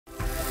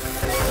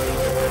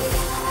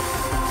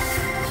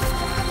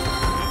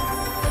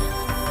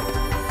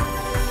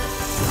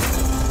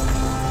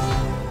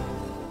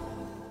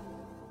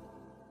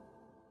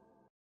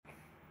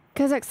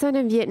Kazakhstan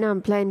and Vietnam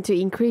plan to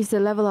increase the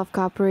level of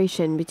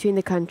cooperation between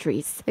the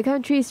countries. The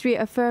countries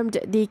reaffirmed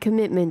the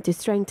commitment to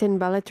strengthen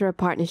bilateral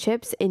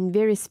partnerships in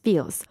various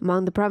fields.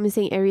 Among the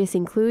promising areas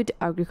include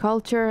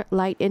agriculture,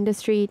 light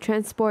industry,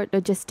 transport,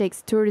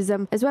 logistics,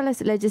 tourism, as well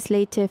as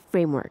legislative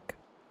framework.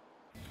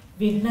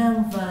 Việt Nam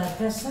và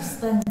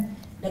Kazakhstan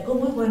đã có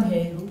mối quan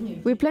hệ hữu nghị.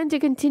 We plan to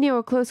continue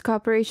our close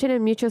cooperation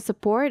and mutual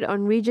support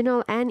on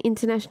regional and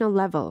international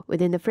level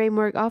within the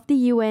framework of the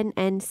UN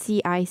and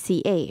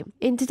CICA.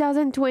 In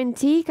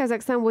 2020,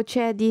 Kazakhstan will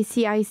chair the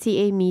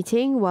CICA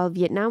meeting, while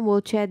Vietnam will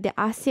chair the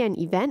ASEAN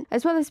event,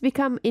 as well as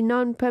become a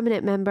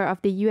non-permanent member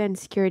of the UN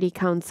Security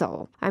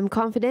Council. I'm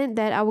confident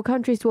that our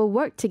countries will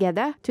work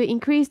together to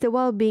increase the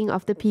well-being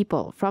of the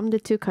people from the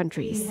two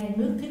countries. Hai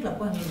nước thiết lập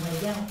quan hệ ngoại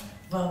giao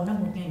vào năm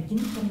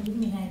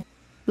 1992.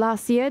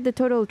 Last year, the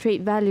total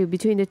trade value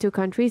between the two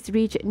countries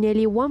reached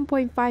nearly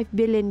 $1.5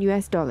 billion.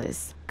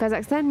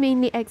 Kazakhstan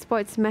mainly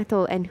exports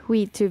metal and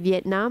wheat to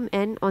Vietnam,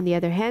 and on the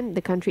other hand,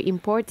 the country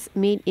imports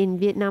made in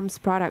Vietnam's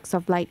products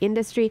of light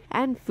industry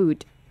and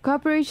food.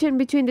 Cooperation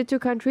between the two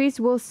countries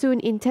will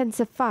soon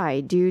intensify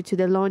due to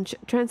the launch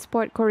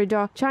transport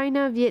corridor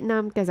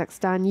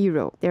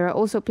China-Vietnam-Kazakhstan-Euro. There are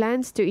also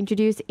plans to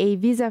introduce a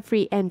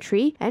visa-free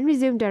entry and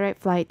resume direct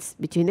flights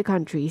between the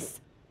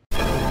countries.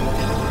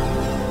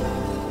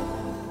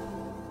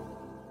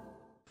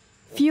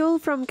 Fuel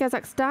from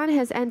Kazakhstan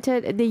has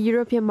entered the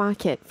European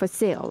market for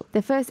sale.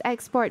 The first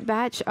export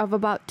batch of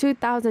about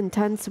 2,000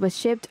 tons was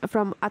shipped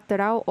from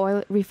Atyrau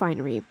oil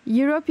refinery.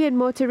 European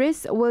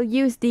motorists will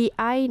use the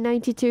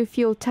I-92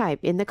 fuel type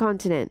in the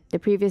continent. The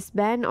previous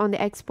ban on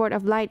the export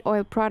of light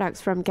oil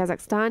products from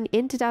Kazakhstan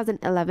in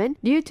 2011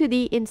 due to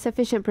the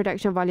insufficient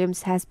production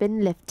volumes has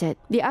been lifted.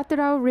 The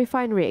Atyrau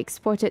refinery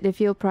exported the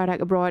fuel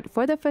product abroad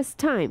for the first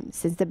time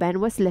since the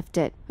ban was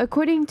lifted.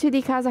 According to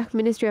the Kazakh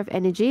Ministry of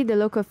Energy, the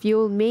local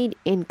fuel made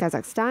in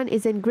Kazakhstan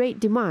is in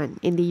great demand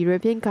in the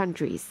European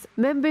countries.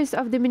 Members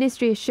of the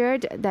ministry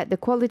assured that the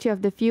quality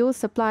of the fuel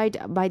supplied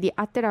by the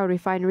Atyrau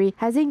refinery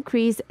has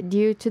increased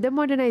due to the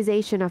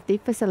modernization of the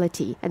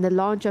facility and the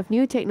launch of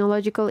new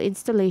technological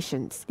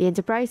installations. The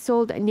enterprise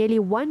sold nearly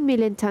 1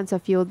 million tons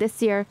of fuel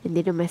this year in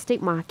the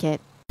domestic market.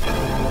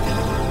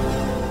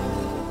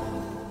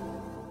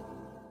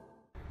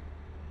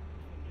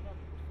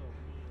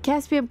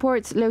 Caspian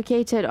ports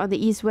located on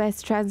the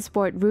east-west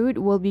transport route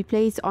will be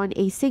placed on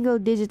a single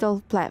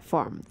digital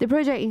platform. The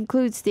project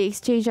includes the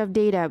exchange of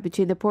data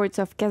between the ports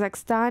of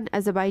Kazakhstan,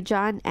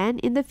 Azerbaijan,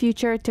 and in the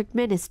future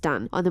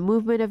Turkmenistan on the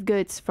movement of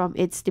goods from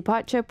its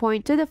departure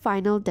point to the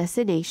final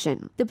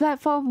destination. The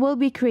platform will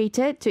be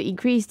created to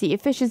increase the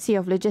efficiency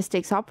of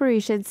logistics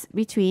operations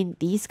between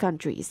these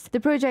countries. The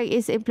project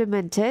is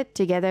implemented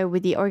together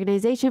with the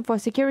Organization for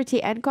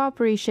Security and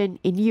Cooperation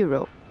in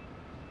Europe.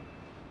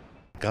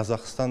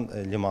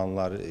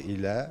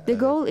 The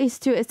goal is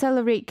to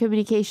accelerate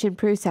communication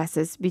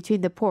processes between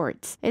the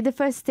ports. In the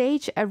first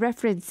stage, a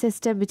reference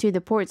system between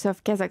the ports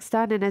of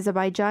Kazakhstan and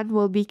Azerbaijan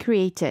will be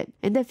created.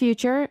 In the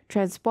future,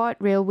 transport,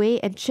 railway,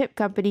 and ship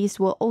companies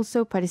will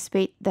also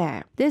participate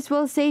there. This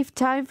will save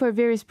time for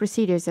various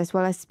procedures as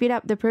well as speed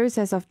up the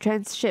process of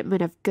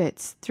transshipment of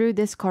goods through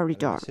this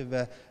corridor.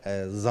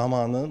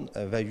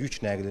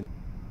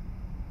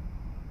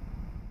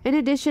 In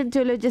addition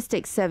to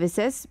logistics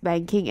services,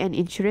 banking and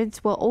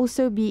insurance will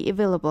also be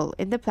available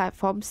in the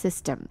platform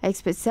system.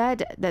 Experts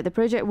said that the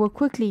project will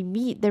quickly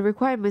meet the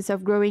requirements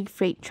of growing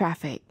freight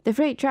traffic. The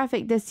freight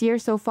traffic this year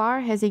so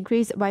far has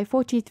increased by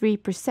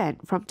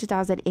 43% from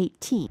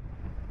 2018.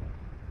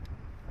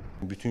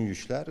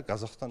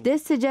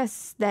 This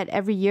suggests that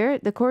every year,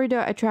 the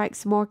corridor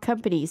attracts more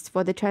companies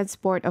for the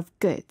transport of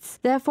goods.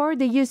 Therefore,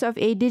 the use of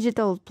a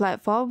digital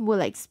platform will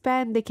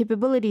expand the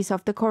capabilities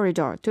of the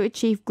corridor to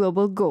achieve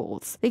global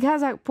goals. The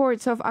Kazakh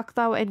ports of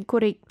Aktau and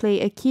Kurik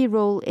play a key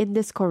role in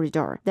this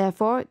corridor.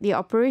 Therefore, the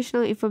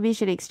operational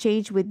information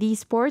exchange with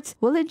these ports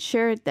will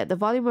ensure that the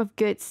volume of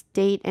goods,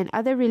 date, and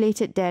other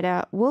related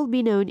data will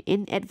be known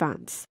in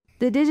advance.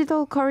 The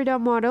digital corridor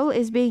model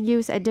is being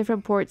used at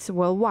different ports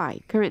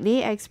worldwide.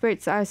 Currently,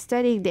 experts are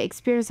studying the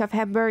experience of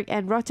Hamburg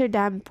and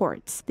Rotterdam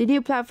ports. The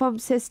new platform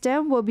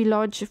system will be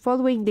launched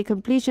following the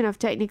completion of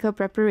technical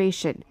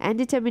preparation and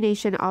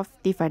determination of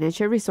the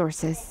financial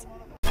resources.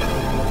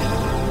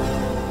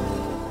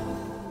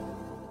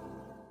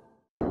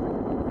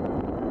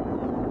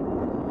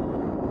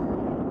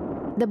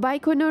 The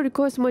Baikonur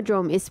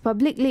Cosmodrome is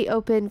publicly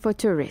open for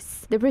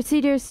tourists. The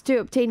procedures to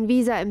obtain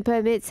visa and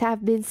permits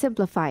have been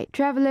simplified.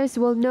 Travelers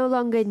will no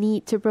longer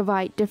need to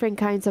provide different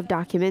kinds of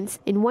documents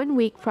in 1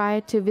 week prior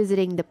to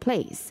visiting the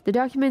place. The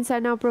documents are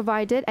now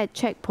provided at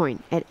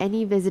checkpoint at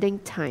any visiting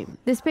time.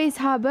 The Space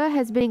Harbour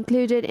has been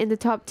included in the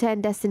top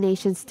 10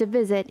 destinations to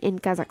visit in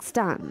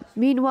Kazakhstan.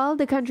 Meanwhile,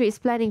 the country is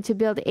planning to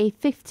build a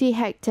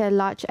 50-hectare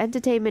large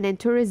entertainment and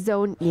tourist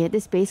zone near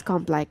the space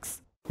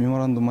complex.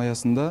 Memorandum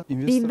аясында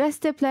The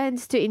investor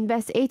plans to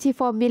invest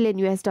 $84 million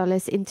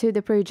into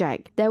the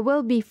project. There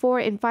will be 4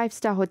 and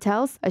 5-star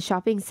hotels, a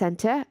shopping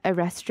center, a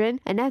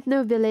restaurant, an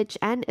ethno village,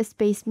 and a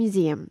space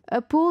museum.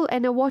 A pool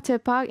and a water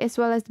park, as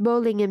well as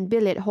bowling and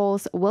billiard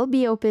halls, will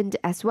be opened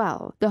as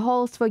well. The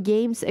halls for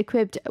games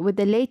equipped with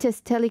the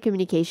latest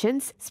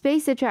telecommunications,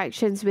 space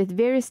attractions with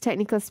various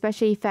technical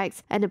special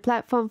effects, and a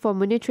platform for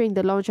monitoring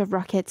the launch of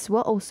rockets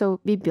will also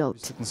be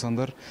built.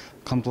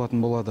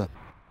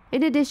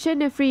 In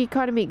addition, a free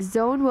economic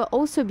zone will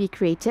also be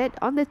created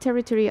on the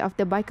territory of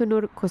the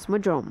Baikonur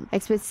Cosmodrome.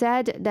 Experts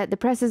said that the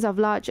presence of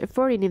large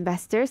foreign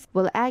investors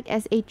will act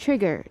as a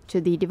trigger to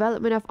the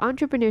development of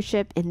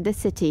entrepreneurship in the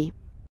city.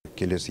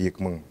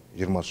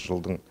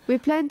 We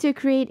plan to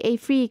create a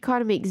free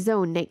economic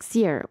zone next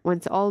year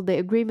once all the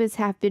agreements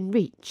have been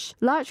reached.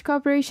 Large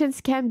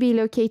corporations can be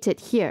located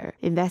here.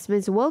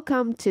 Investments will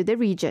come to the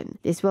region.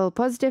 This will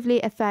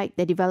positively affect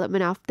the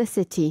development of the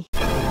city.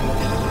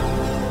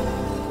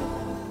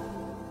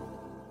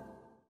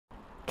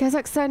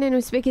 Kazakhstan and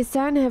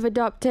Uzbekistan have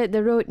adopted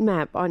the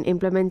roadmap on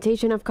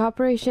implementation of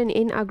cooperation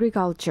in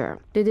agriculture.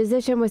 The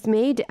decision was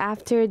made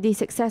after the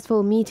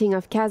successful meeting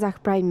of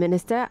Kazakh Prime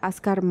Minister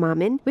Askar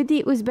Mamin with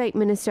the Uzbek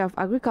Minister of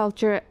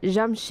Agriculture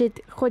Jamshid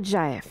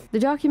Khodjayev. The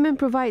document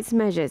provides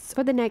measures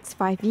for the next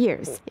 5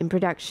 years in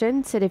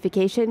production,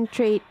 certification,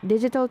 trade,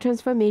 digital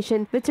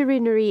transformation,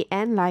 veterinary,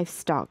 and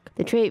livestock.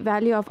 The trade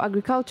value of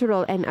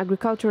agricultural and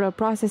agricultural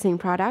processing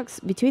products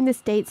between the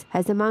states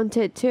has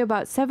amounted to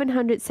about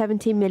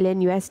 $770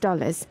 million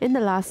in the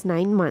last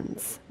 9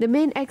 months. The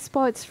main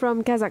exports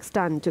from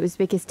Kazakhstan to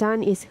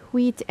Uzbekistan is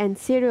wheat and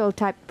cereal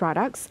type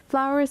products,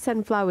 flour,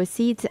 sunflower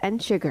seeds,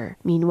 and sugar.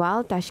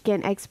 Meanwhile,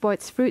 Tashkent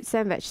exports fruits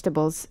and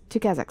vegetables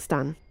to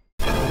Kazakhstan.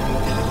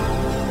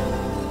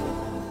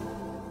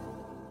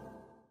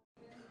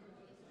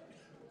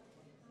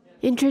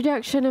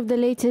 Introduction of the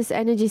latest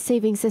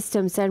energy-saving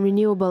systems and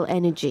renewable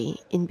energy.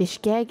 In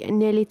Bishkek,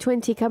 nearly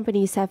 20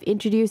 companies have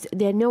introduced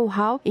their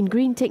know-how in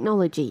green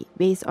technology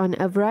based on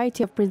a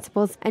variety of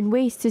principles and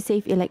ways to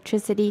save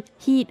electricity,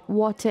 heat,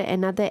 water,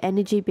 and other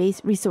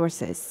energy-based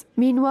resources.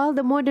 Meanwhile,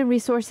 the modern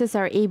resources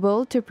are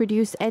able to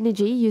produce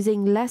energy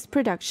using less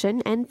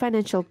production and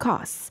financial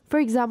costs.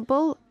 For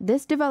example,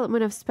 this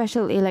development of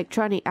special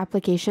electronic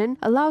application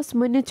allows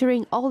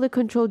monitoring all the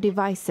control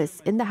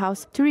devices in the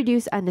house to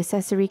reduce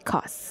unnecessary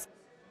costs.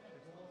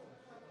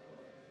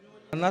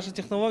 Наша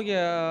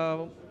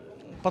технология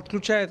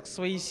подключает к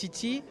своей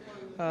сети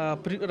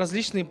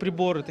различные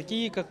приборы,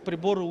 такие как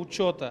приборы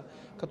учета,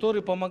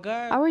 которые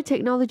помогают. Our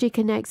technology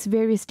connects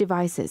various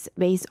devices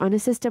based on a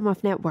system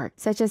of network,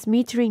 such as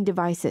metering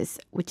devices,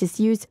 which is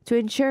used to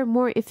ensure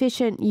more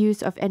efficient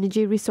use of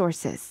energy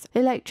resources.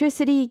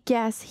 Electricity,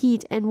 gas,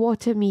 heat, and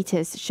water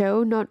meters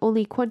show not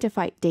only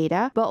quantified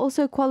data, but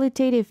also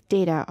qualitative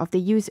data of the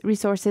used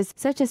resources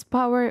such as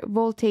power,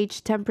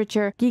 voltage,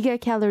 temperature,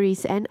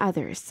 gigacalories, and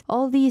others.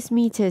 All these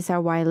meters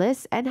are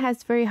wireless and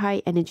has very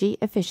high energy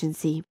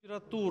efficiency.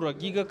 Температура,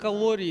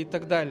 гигакалории и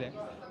так далее.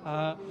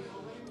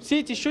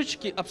 Все эти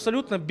счетчики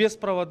абсолютно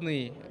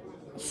беспроводные,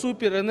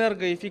 супер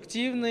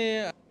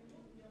энергоэффективные.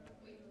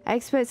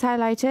 Experts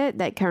highlighted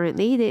that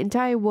currently the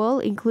entire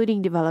world,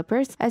 including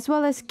developers, as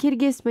well as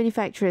Kyrgyz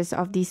manufacturers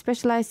of these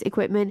specialized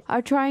equipment,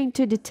 are trying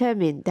to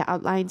determine the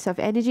outlines of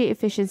energy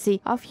efficiency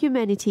of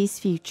humanity's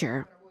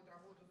future.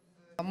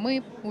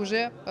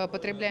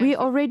 We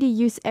already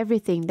use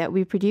everything that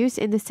we produce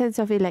in the sense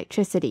of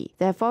electricity.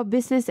 Therefore,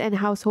 business and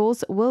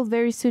households will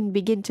very soon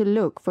begin to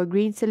look for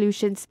green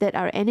solutions that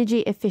are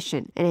energy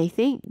efficient, and I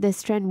think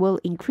this trend will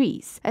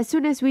increase. As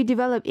soon as we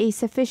develop a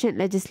sufficient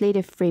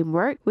legislative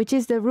framework, which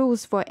is the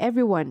rules for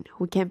everyone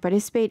who can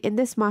participate in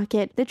this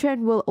market, the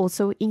trend will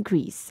also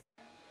increase.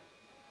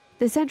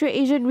 The Central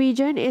Asian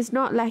region is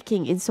not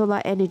lacking in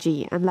solar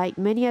energy, unlike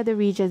many other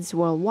regions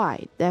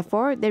worldwide.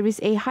 Therefore, there is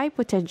a high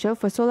potential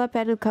for solar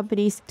panel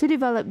companies to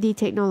develop the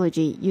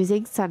technology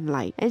using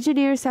sunlight.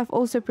 Engineers have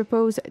also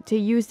proposed to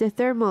use the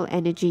thermal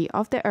energy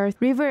of the earth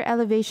river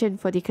elevation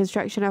for the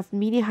construction of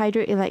mini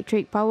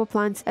hydroelectric power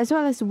plants as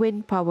well as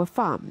wind power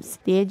farms.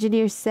 The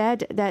engineers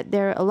said that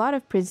there are a lot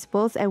of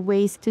principles and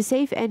ways to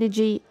save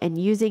energy and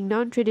using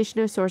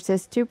non-traditional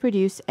sources to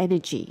produce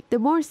energy. The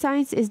more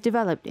science is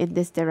developed in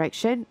this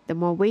direction, the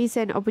more ways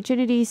and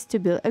opportunities to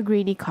build a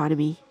green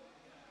economy.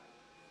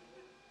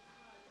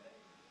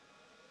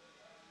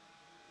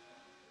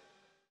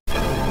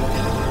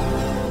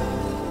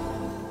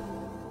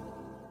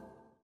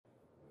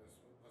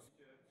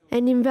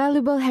 An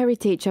invaluable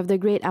heritage of the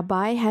Great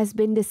Abai has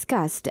been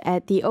discussed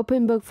at the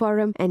Open Book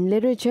Forum and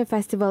Literature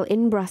Festival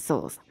in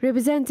Brussels.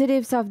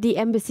 Representatives of the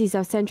embassies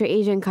of Central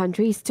Asian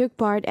countries took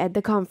part at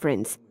the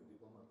conference.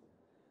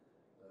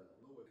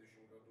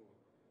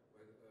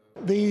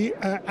 The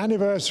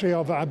anniversary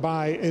of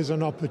Abai is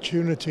an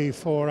opportunity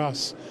for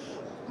us,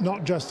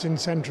 not just in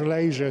Central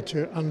Asia,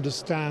 to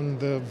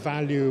understand the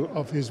value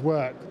of his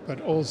work,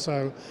 but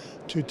also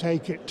to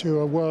take it to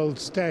a world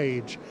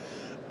stage.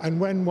 And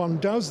when one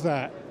does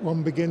that,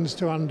 one begins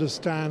to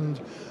understand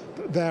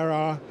that there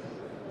are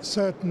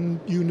certain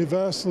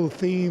universal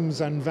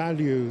themes and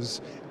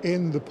values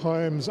in the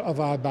poems of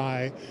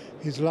Abay,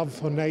 his love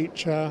for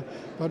nature,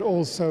 but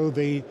also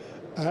the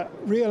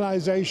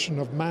realization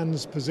of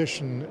man's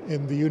position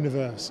in the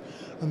universe.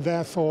 And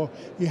therefore,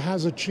 he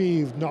has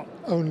achieved not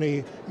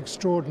only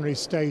extraordinary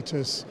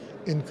status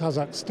in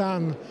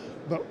Kazakhstan,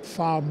 but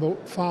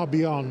far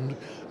beyond.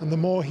 And the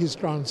more he's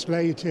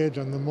translated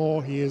and the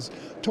more he is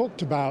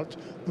talked about,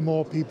 the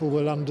more people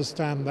will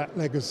understand that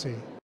legacy.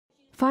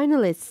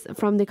 Finalists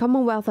from the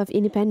Commonwealth of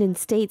Independent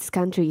States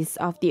countries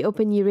of the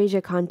Open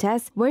Eurasia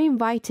contest were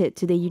invited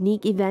to the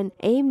unique event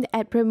aimed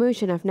at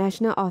promotion of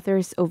national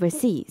authors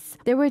overseas.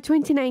 There were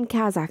 29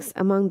 Kazakhs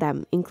among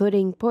them,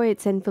 including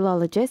poets and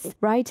philologists,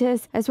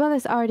 writers, as well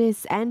as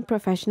artists and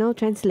professional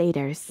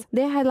translators.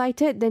 They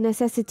highlighted the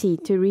necessity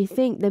to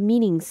rethink the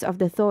meanings of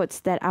the thoughts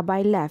that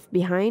Abay left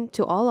behind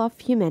to all of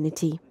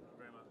humanity.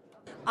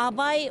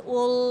 Абай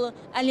ол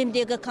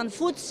әлемдегі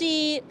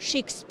Конфуций,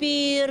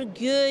 Шекспир,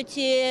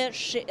 Гете,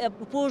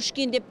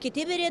 Пушкин деп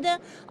кете береді.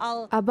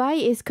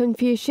 Abay is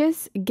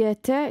Confucius,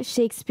 Goethe,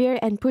 Shakespeare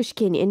and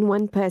Pushkin in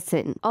one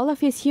person. All of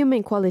his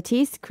human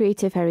qualities,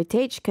 creative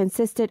heritage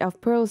consisted of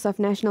pearls of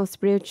national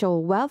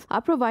spiritual wealth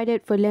are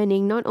provided for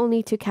learning not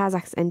only to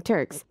Kazakhs and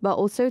Turks, but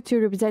also to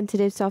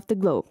representatives of the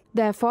globe.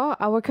 Therefore,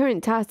 our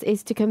current task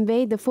is to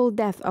convey the full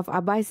depth of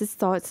Abay's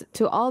thoughts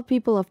to all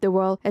people of the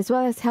world, as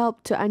well as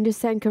help to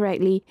understand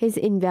correctly his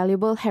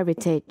invaluable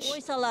heritage.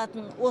 Ой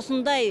салатын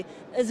осындай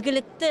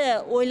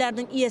ізгілікті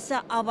ойлардың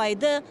иесі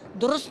Абайды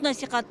дұрыс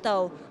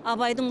насихаттау,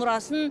 Абайдың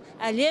мұрасын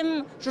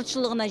әлем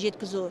жұртшылығына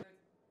жеткізу.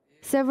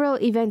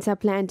 Several events are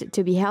planned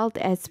to be held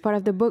as part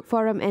of the Book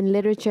Forum and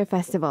Literature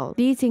Festival.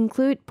 These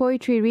include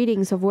poetry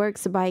readings of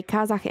works by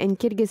Kazakh and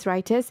Kyrgyz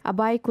writers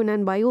Abay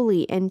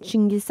Kunanbayuli and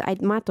Chingiz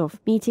Aitmatov,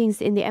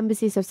 meetings in the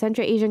embassies of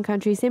Central Asian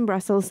countries in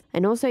Brussels,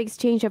 and also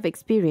exchange of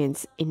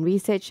experience in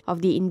research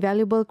of the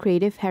invaluable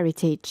creative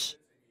heritage.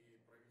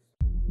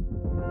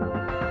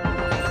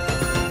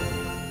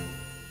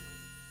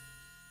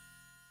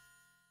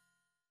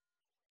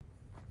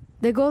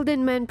 The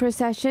Golden Man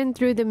procession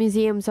through the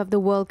museums of the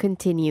world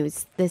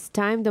continues. This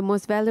time, the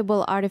most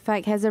valuable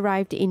artifact has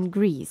arrived in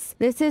Greece.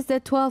 This is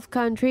the 12th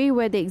country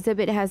where the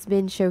exhibit has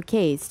been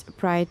showcased.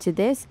 Prior to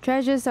this,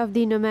 treasures of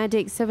the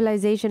nomadic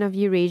civilization of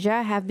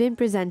Eurasia have been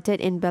presented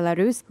in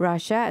Belarus,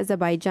 Russia,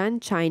 Azerbaijan,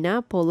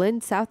 China,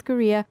 Poland, South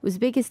Korea,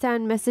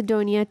 Uzbekistan,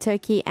 Macedonia,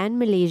 Turkey, and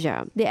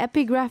Malaysia. The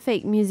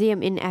Epigraphic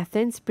Museum in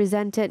Athens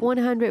presented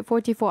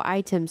 144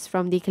 items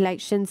from the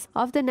collections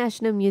of the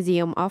National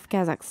Museum of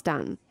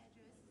Kazakhstan.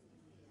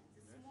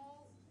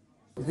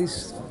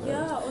 This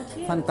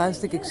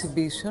fantastic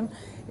exhibition.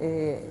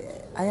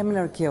 I am an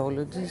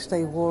archaeologist.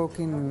 I work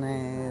in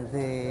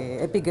the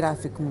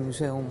Epigraphic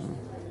Museum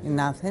in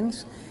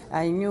Athens.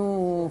 I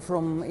knew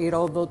from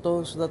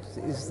Herodotus, that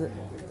is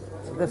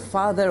the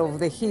father of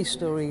the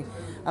history,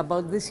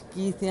 about the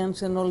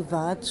Scythians and all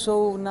that.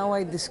 So now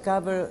I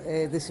discover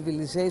the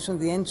civilization,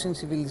 the ancient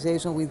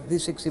civilization, with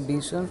this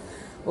exhibition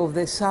of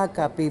the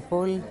Saka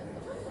people,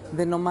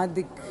 the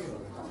nomadic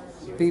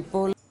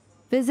people.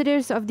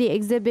 Visitors of the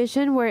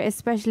exhibition were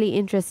especially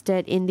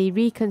interested in the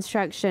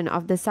reconstruction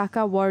of the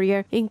Saka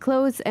warrior in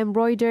clothes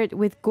embroidered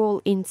with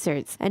gold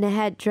inserts and a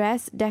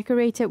headdress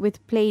decorated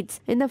with plates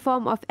in the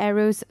form of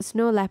arrows,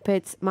 snow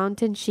leopards,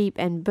 mountain sheep,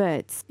 and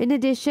birds. In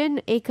addition,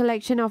 a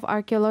collection of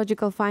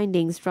archaeological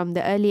findings from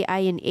the early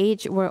Iron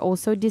Age were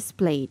also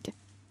displayed.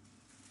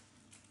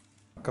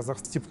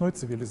 Казахстепной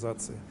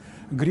цивилизации.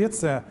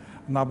 Греция,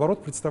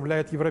 наоборот,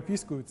 представляет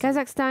европейскую.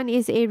 Kazakhstan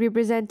is a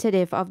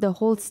representative of the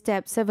whole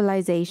steppe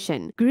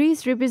civilization.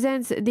 Greece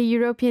represents the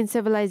European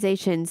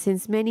civilization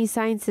since many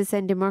sciences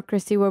and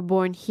democracy were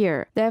born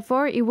here.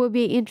 Therefore, it will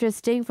be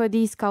interesting for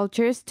these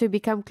cultures to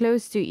become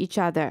close to each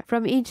other.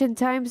 From ancient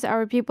times,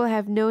 our people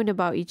have known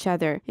about each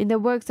other. In the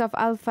works of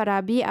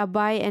Al-Farabi,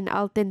 Abay, and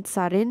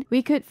Altensarin,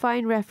 we could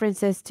find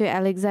references to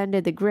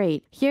Alexander the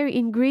Great. Here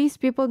in Greece,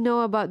 people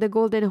know about the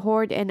Golden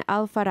Horde and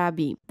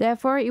Al-Farabi.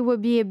 Therefore, it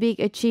would be a big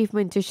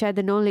achievement to share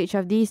the knowledge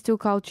of these two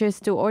cultures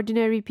to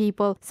ordinary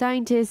people,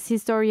 scientists,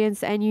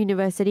 historians, and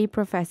university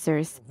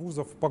professors.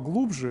 Вузов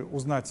поглубже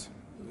узнать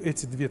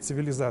эти две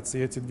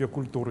цивилизации, эти две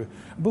культуры,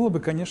 было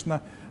бы,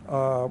 конечно,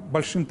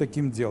 большим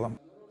таким делом.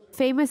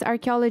 Famous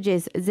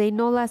archaeologist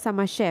Zeynola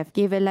Samashev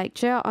gave a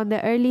lecture on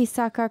the early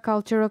Saka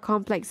cultural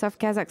complex of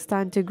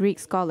Kazakhstan to Greek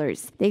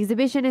scholars. The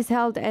exhibition is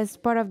held as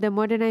part of the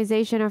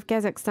modernization of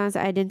Kazakhstan's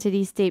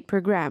identity state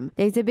program.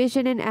 The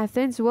exhibition in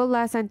Athens will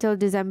last until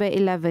December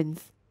 11th.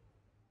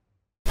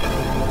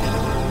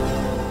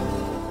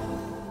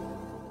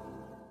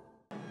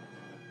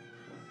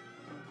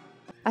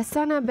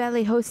 Astana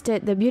Ballet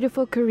hosted the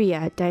Beautiful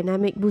Korea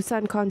Dynamic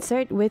Busan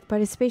concert with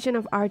participation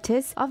of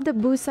artists of the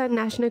Busan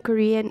National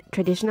Korean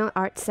Traditional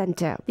Arts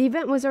Center. The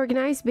event was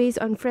organized based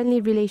on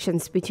friendly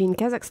relations between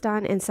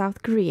Kazakhstan and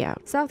South Korea.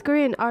 South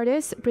Korean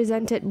artists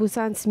presented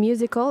Busan's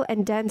musical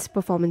and dance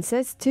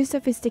performances to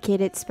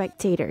sophisticated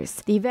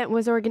spectators. The event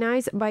was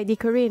organized by the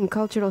Korean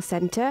Cultural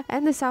Center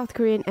and the South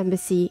Korean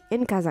Embassy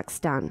in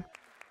Kazakhstan.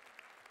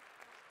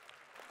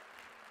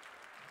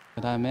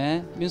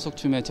 그다음에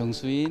민속춤의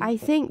정수인. I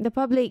think the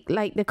public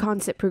liked the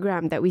concert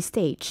program that we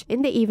staged.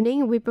 In the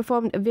evening, we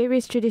performed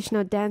various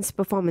traditional dance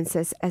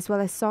performances as well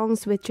as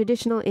songs with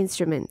traditional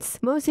instruments.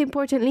 Most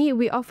importantly,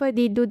 we offered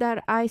the Dudar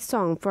Ai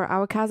song for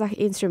our Kazakh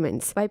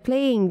instruments by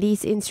playing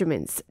these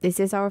instruments. This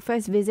is our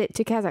first visit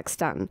to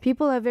Kazakhstan.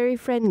 People are very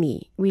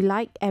friendly. We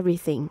liked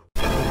everything.